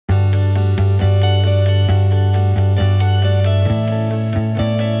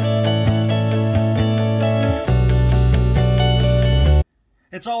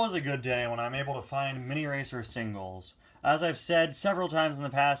It's always a good day when I'm able to find Mini Racer singles. As I've said several times in the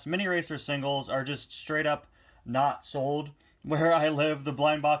past, Mini Racer singles are just straight up not sold where I live. The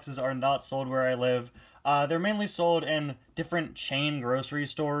blind boxes are not sold where I live. They're mainly sold in different chain grocery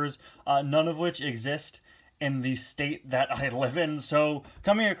stores, none of which exist in the state that I live in, so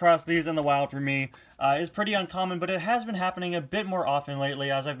coming across these in the wild for me is pretty uncommon, but it has been happening a bit more often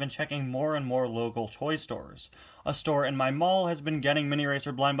lately as I've been checking more and more local toy stores. A store in my mall has been getting Mini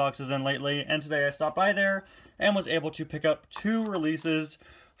Racer blind boxes in lately, and today I stopped by there and was able to pick up 2 releases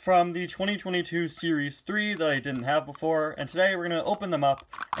from the 2022 Series 3 that I didn't have before, and today we're going to open them up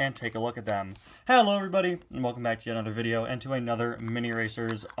and take a look at them. Hello everybody, and welcome back to yet another video and to another Mini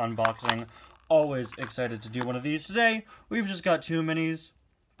Racers unboxing. Always excited to do one of these. Today, we've just got 2 minis,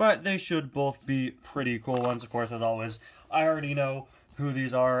 but they should both be pretty cool ones. Of course, as always, I already know who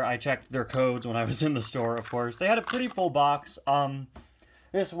these are. I checked their codes when I was in the store, of course. They had a pretty full box.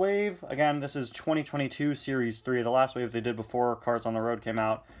 This wave, again, this is 2022 Series 3, the last wave they did before Cars on the Road came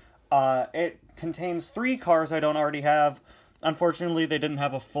out. It contains 3 cars I don't already have. Unfortunately, they didn't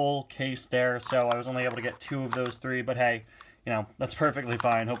have a full case there, so I was only able to get 2 of those 3, but hey, you know, that's perfectly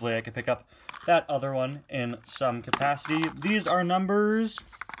fine. Hopefully I can pick up that other one in some capacity. These are numbers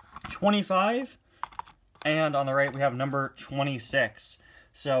 25, and on the right we have number 26.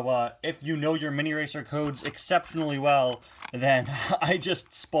 So if you know your Mini Racer codes exceptionally well, then I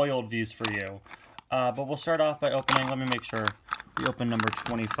just spoiled these for you. But we'll start off by opening, let me make sure we open number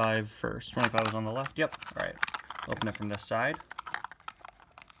 25 first. 25 is on the left, yep, alright. Open it from this side.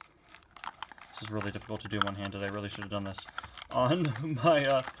 This is really difficult to do one-handed. I really should have done this on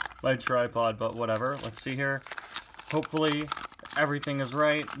my tripod, but whatever. Let's see here. Hopefully everything is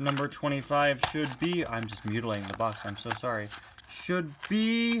right. Number 25 should be, I'm just mutilating the box, I'm so sorry. Should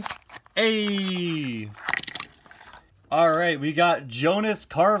be A. Alright, we got Jonas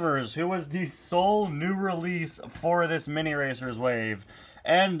Carvers, who was the sole new release for this Mini Racers wave.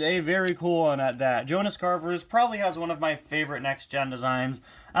 And a very cool one at that. Jonas Carvers probably has one of my favorite next-gen designs.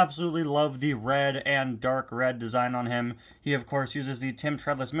 Absolutely love the red and dark red design on him. He, of course, uses the Tim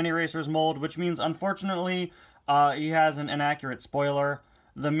Treadless Mini Racers mold, which means, unfortunately, he has an inaccurate spoiler.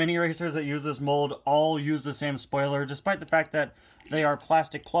 The Mini Racers that use this mold all use the same spoiler, despite the fact that they are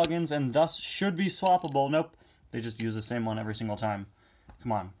plastic plugins and thus should be swappable. Nope, they just use the same one every single time.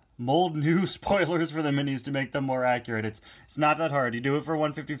 Come on. Mold new spoilers for the minis to make them more accurate. It's not that hard. You do it for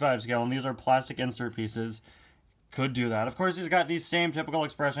 1/55 scale, and these are plastic insert pieces. Could do that. Of course, he's got the same typical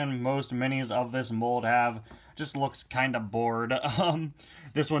expression most minis of this mold have. Just looks kind of bored.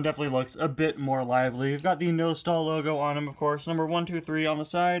 This one definitely looks a bit more lively. You've got the No Stall logo on him, of course. Number 1, 2, 3 on the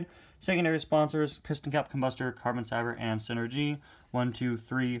side. Secondary sponsors, Piston Cap Combustor, Carbon Cyber, and Synergy. 1, 2,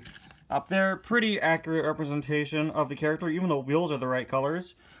 3 up there. Pretty accurate representation of the character, even though wheels are the right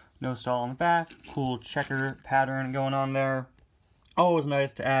colors. No Stall on the back, cool checker pattern going on there. Always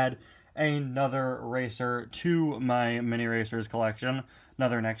nice to add another racer to my Mini Racers collection.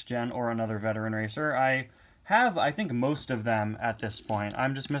 Another next gen or another veteran racer. I have, I think, most of them at this point.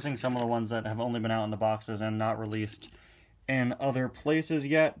 I'm just missing some of the ones that have only been out in the boxes and not released in other places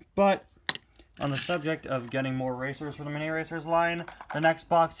yet. But on the subject of getting more racers for the Mini Racers line, the next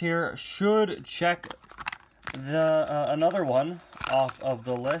box here should check another one off of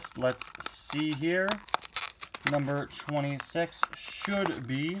the list. Let's see here. Number 26 should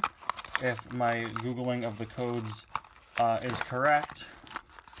be, if my Googling of the codes is correct.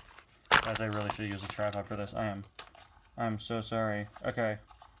 Guys, I really should use a tripod for this. I'm so sorry. Okay,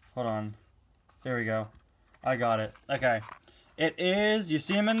 hold on. There we go. I got it. Okay. It is, you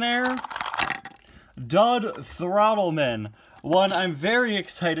see him in there? Dud Throttleman. One I'm very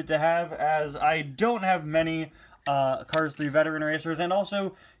excited to have, as I don't have many Cars 3 veteran racers, and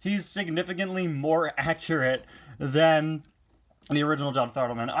also he's significantly more accurate than the original Dud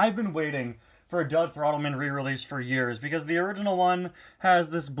Throttleman. I've been waiting for a Dud Throttleman re-release for years, because the original one has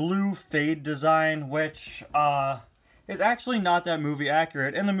this blue fade design, which is actually not that movie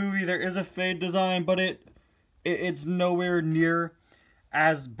accurate. In the movie there is a fade design, but it's nowhere near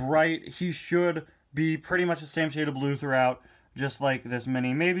as bright. He should be pretty much the same shade of blue throughout, just like this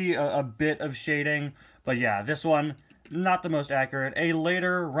mini. Maybe a bit of shading, but yeah, this one, not the most accurate. A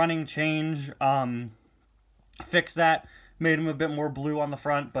later running change fixed that, made him a bit more blue on the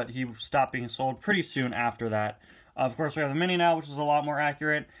front, but he stopped being sold pretty soon after that. Of course, we have the Mini now, which is a lot more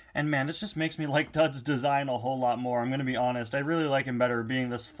accurate, and man, this just makes me like Dud's design a whole lot more. I'm going to be honest, I really like him better being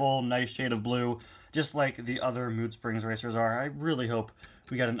this full, nice shade of blue, just like the other Mood Springs racers are. I really hope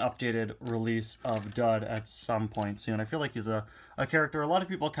we get an updated release of Dud at some point soon. I feel like he's a character a lot of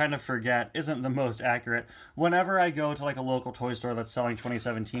people kind of forget isn't the most accurate. Whenever I go to like a local toy store that's selling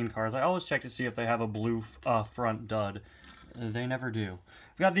 2017 cars, I always check to see if they have a blue front Dud. They never do.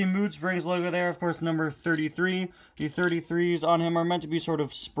 We've got the Mood Springs logo there, of course, number 33. The 33s on him are meant to be sort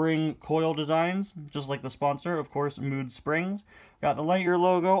of spring coil designs, just like the sponsor, of course, Mood Springs. Got the Lightyear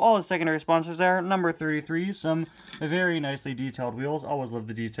logo, all the secondary sponsors there, number 33. Some very nicely detailed wheels. Always love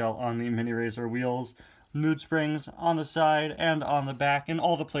the detail on the Mini Racer wheels. Mood Springs on the side and on the back, in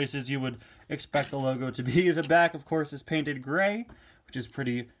all the places you would expect the logo to be. The back, of course, is painted gray, which is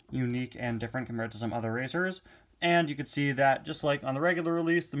pretty unique and different compared to some other racers. And you can see that, just like on the regular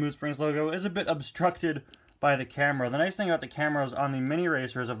release, the Mood Springs logo is a bit obstructed by the camera. The nice thing about the cameras on the Mini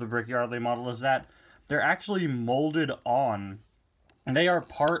Racers of the Brick Yardley model is that they're actually molded on. And they are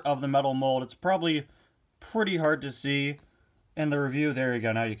part of the metal mold. It's probably pretty hard to see in the review. There you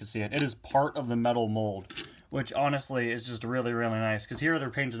go, now you can see it. It is part of the metal mold, which honestly is just really, really nice. Because here they're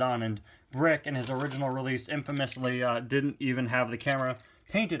painted on, and Brick, in his original release, infamously didn't even have the camera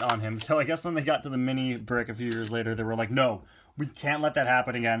painted on him. So I guess when they got to the Mini Brick a few years later, they were like, no, we can't let that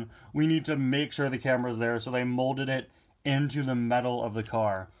happen again. We need to make sure the camera's there. So they molded it into the metal of the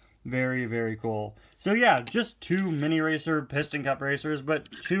car. Very, very cool. So yeah, just 2 Mini Racer Piston Cup racers, but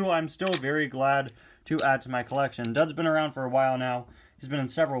 2 I'm still very glad to add to my collection. Dud's been around for a while now. He's been in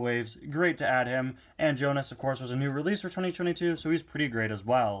several waves. Great to add him. And Jonas, of course, was a new release for 2022, so he's pretty great as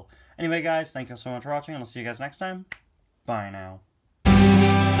well. Anyway, guys, thank you so much for watching, and I'll see you guys next time. Bye now.